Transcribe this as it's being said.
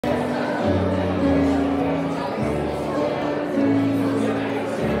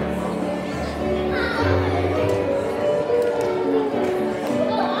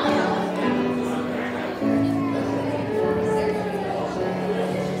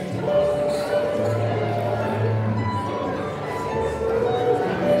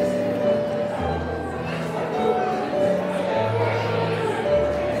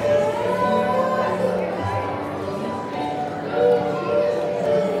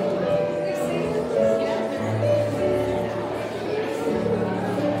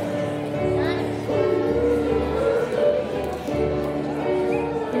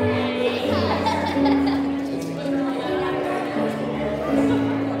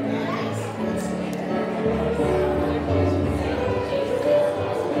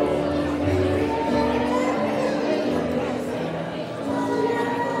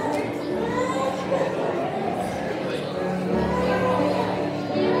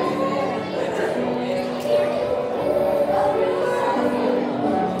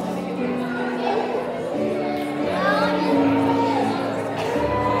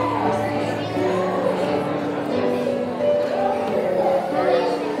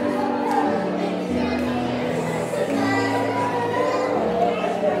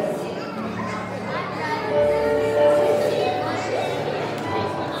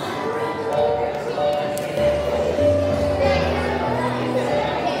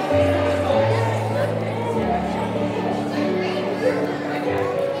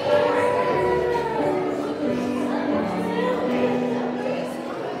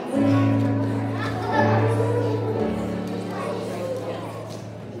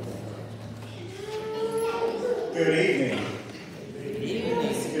Good evening.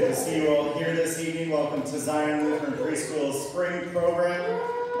 It's good to see you all here this evening. Welcome to Zion Lutheran Preschool's spring program.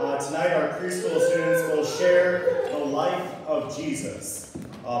 Tonight our preschool students will share the life of Jesus.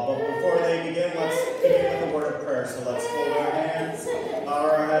 But before they begin, let's begin with a word of prayer. So let's hold our hands, bow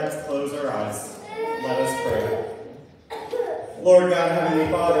our heads, close our eyes. Let us pray. Lord God,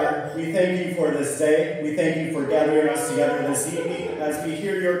 Heavenly Father, we thank you for this day. We thank you for gathering us together this evening as we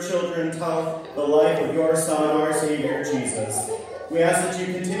hear your children tell the life of your Son, our Savior, Jesus. We ask that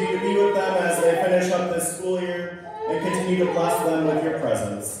you continue to be with them as they finish up this school year and continue to bless them with your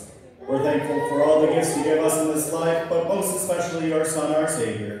presence. We're thankful for all the gifts you give us in this life, but most especially your Son, our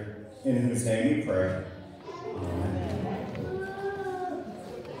Savior, in whose name we pray. Amen.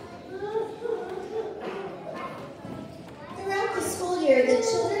 The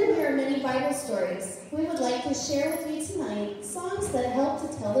children hear many Bible stories. We would like to share with you tonight songs that help to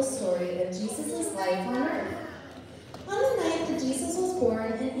tell the story of Jesus' life on earth. On the night that Jesus was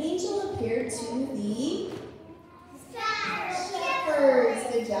born, an angel appeared to the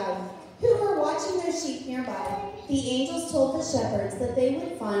shepherds, good job, who were watching their sheep nearby. The angels told the shepherds that they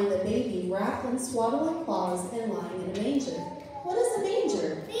would find the baby wrapped in swaddling cloths and lying in a manger. What is a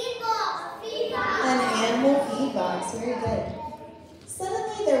manger? Feed box. An animal feed box. Very good.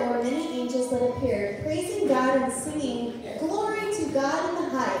 Suddenly there were many angels that appeared, praising God and singing, "Glory to God in the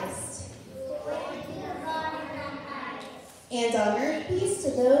highest, and on earth peace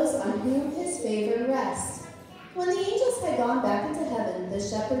to those on whom his favor rests." When the angels had gone back into heaven, the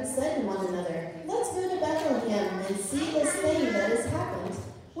shepherds said to one another, "Let's go to Bethlehem and see this thing that has happened,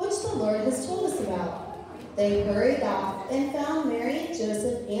 which the Lord has told us about." They hurried off and found Mary and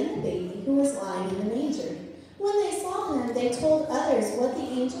Joseph and the baby who was lying in the manger. When they saw him, they told others what the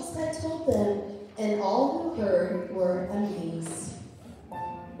angels had told them, and all who heard were amazed.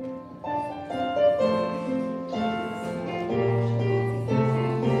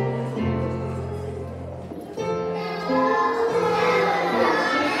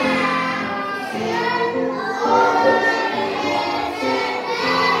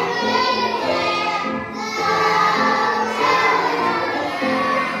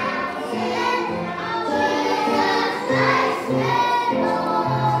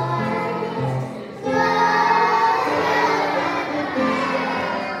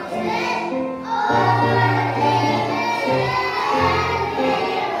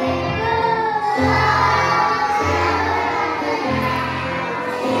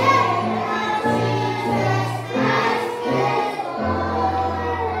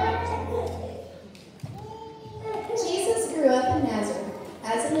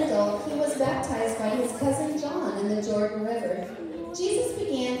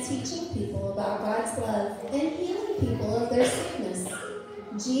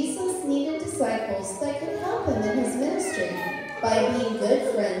 Jesus needed disciples that could help him in his ministry by being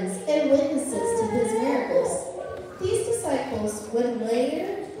good friends and witnesses to his miracles. These disciples would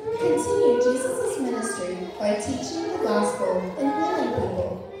later continue Jesus' ministry by teaching the gospel and healing people.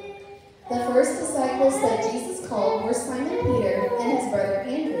 The first disciples that Jesus called were Simon Peter and his brother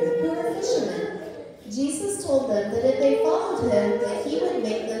Andrew, who were fishermen. Jesus told them that if they followed him, that he would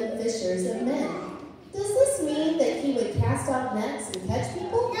make them fishers of men. Does this mean that he would cast out nets and catch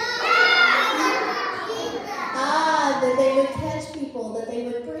people? No! That they would catch people, that they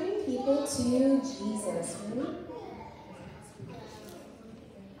would bring people to Jesus, right?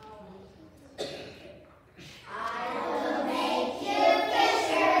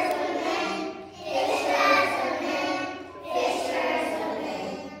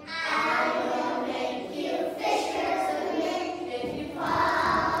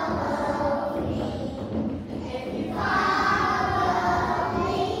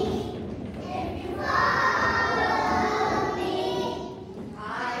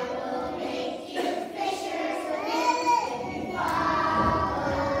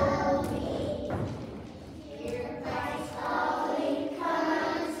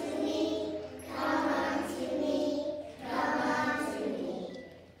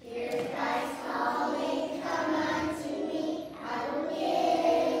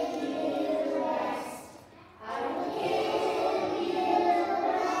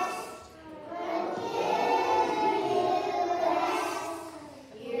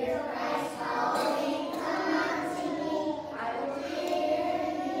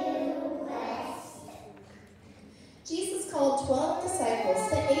 called 12 disciples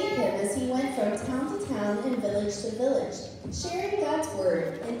to aid him as he went from town to town and village to village, sharing God's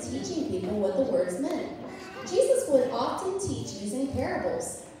word and teaching people what the words meant. Jesus would often teach using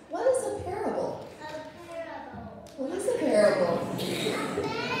parables. What is a parable? What is a parable?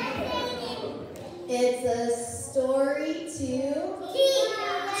 It's is a story to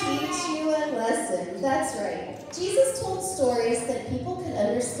teach you a lesson. That's right. Jesus told stories that people could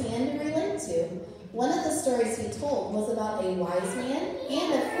understand and relate to. One of the stories he told was about a wise man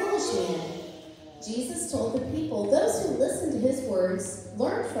and a foolish man. Jesus told the people those who listened to his words,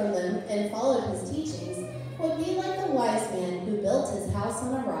 learned from them, and followed his teachings would be like the wise man who built his house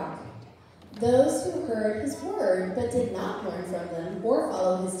on a rock. Those who heard his word but did not learn from them or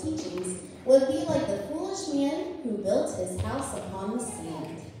follow his teachings would be like the foolish man who built his house upon the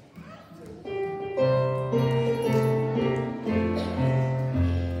sand.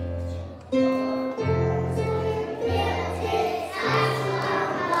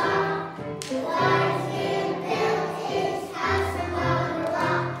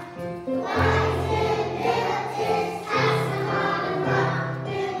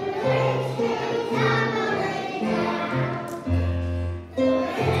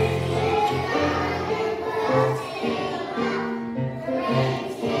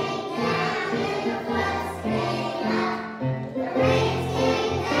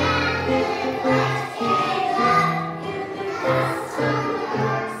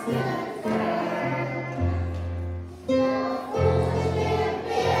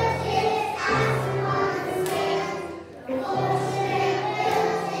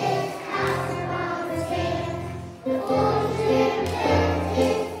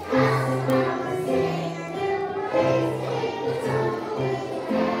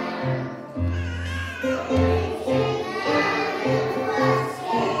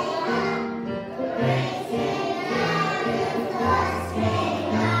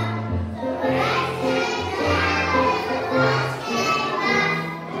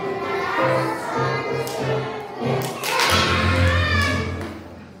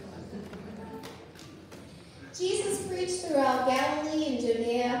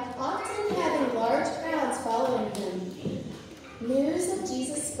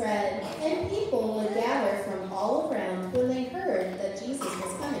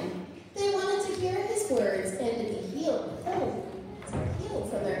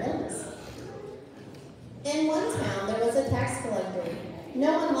 In one town, there was a tax collector.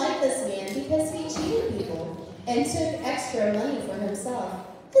 No one liked this man because he cheated people and took extra money for himself.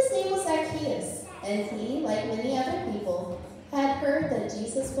 His name was Zacchaeus, and he, like many other people, had heard that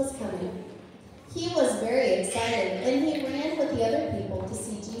Jesus was coming. He was very excited, and he ran with the other people to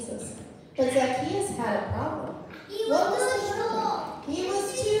see Jesus. But Zacchaeus had a problem. What was the problem? He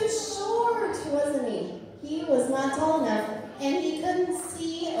was too short, wasn't he? He was not tall enough, and he couldn't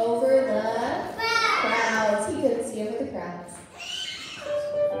see over the crowds. He couldn't see over the crowds.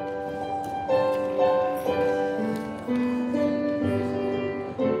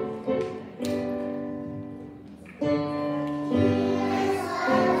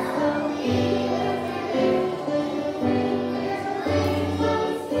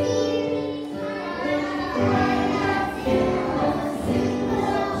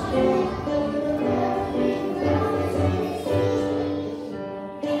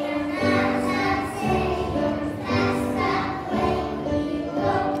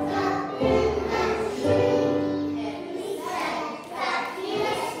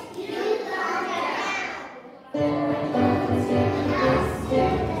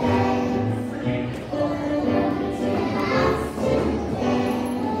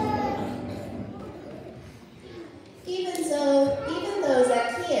 Even though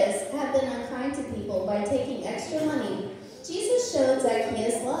Zacchaeus had been unkind to people by taking extra money, Jesus showed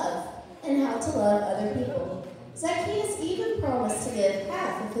Zacchaeus love and how to love other people. Zacchaeus even promised to give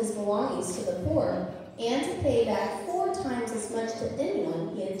half of his belongings to the poor and to pay back 4 times as much to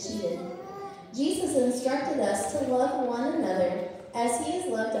anyone he had cheated. Jesus instructed us to love one another as he has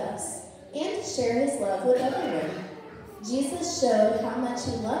loved us and to share his love with everyone. Jesus showed how much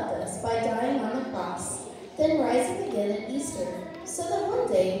he loved us by dying on the cross, then rising again at Easter, so that one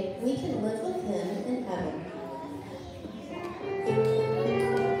day we can live with him in heaven.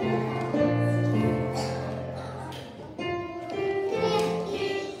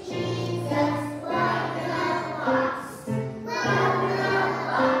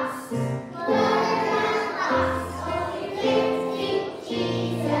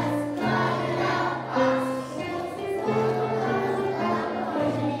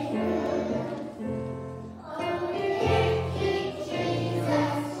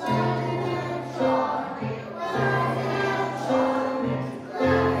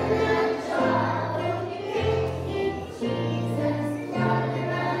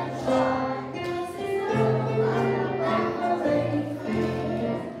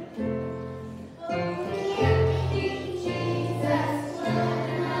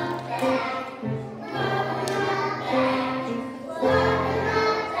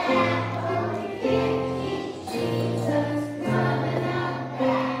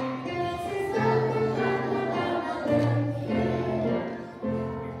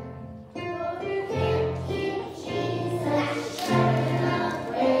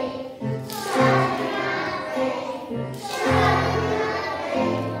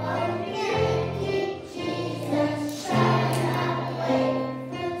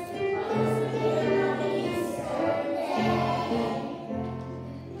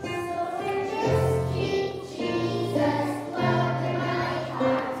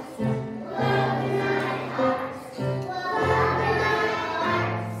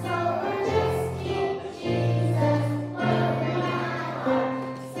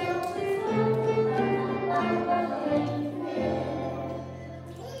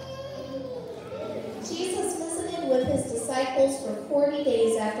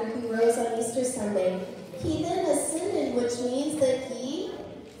 after he rose on Easter Sunday. He then ascended, which means that he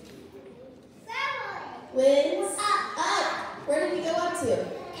went up. Where did he go up to?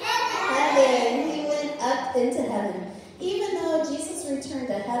 Heaven. He went up into heaven. Even though Jesus returned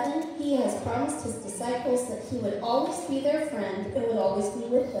to heaven, he has promised his disciples that he would always be their friend and would always be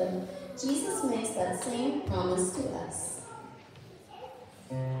with them. Jesus makes that same promise to us.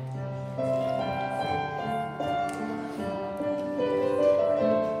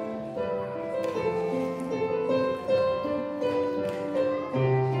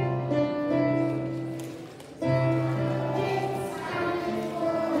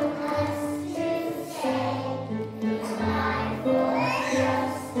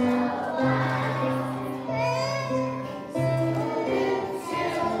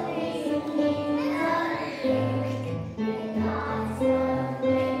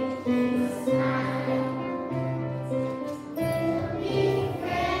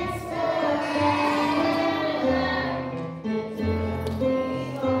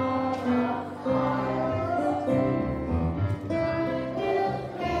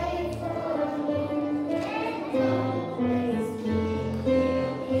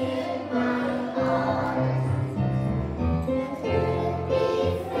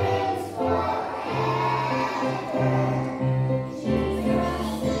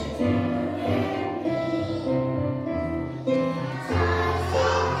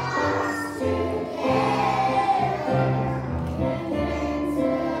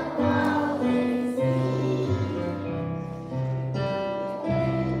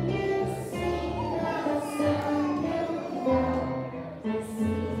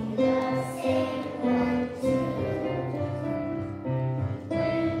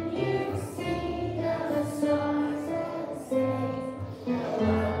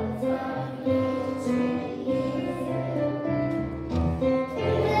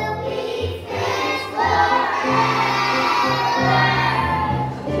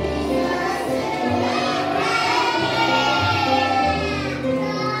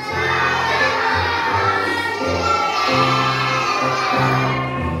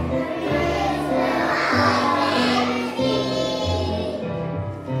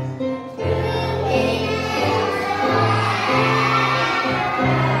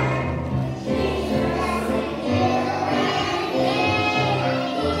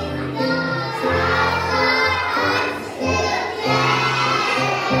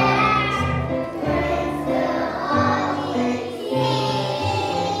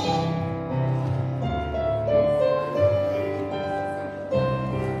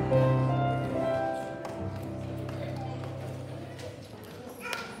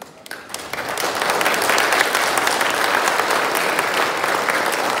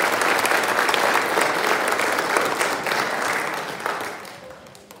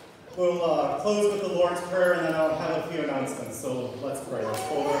 Close with the Lord's Prayer, and then I'll have a few announcements. So let's pray. Let's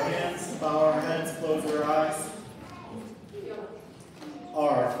fold our hands, bow our heads, close our eyes.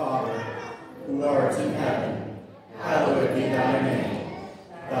 Our Father, who art in heaven, hallowed be thy name.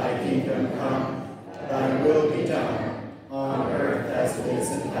 Thy kingdom come, thy will be done, on earth as it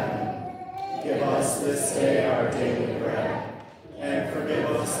is in heaven. Give us this day our daily bread, and forgive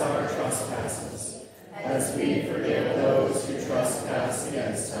us our trespasses, as we forgive those who trespass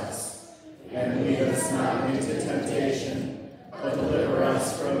against us. And lead us not into temptation, but deliver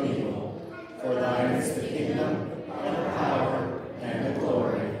us from evil. For thine is the kingdom, and the power, and the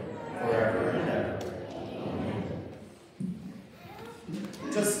glory, forever and ever. Amen.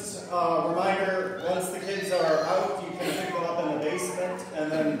 Just a reminder, once the kids are out, you can pick them up in the basement,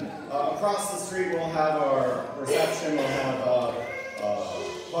 and then across the street we'll have our reception. We'll have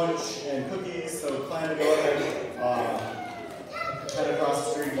lunch and cookies, so plan to go ahead. Head across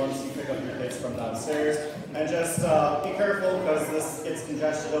the street once you pick up your kids from downstairs. And just be careful, because this gets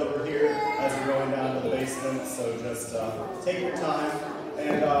congested over here as you're going down to the basement, so just take your time.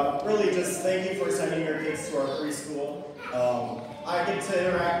 And really just thank you for sending your kids to our preschool. I get to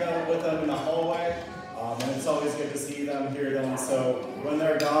interact with them in the hallway, and it's always good to see them, hear them. So when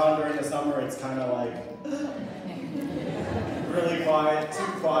they're gone during the summer, it's kind of like really quiet,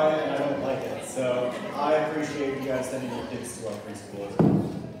 too quiet, and I don't like it. So I appreciate you guys sending your kids to our preschool as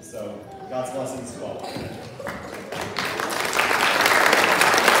well. So God's blessings to all.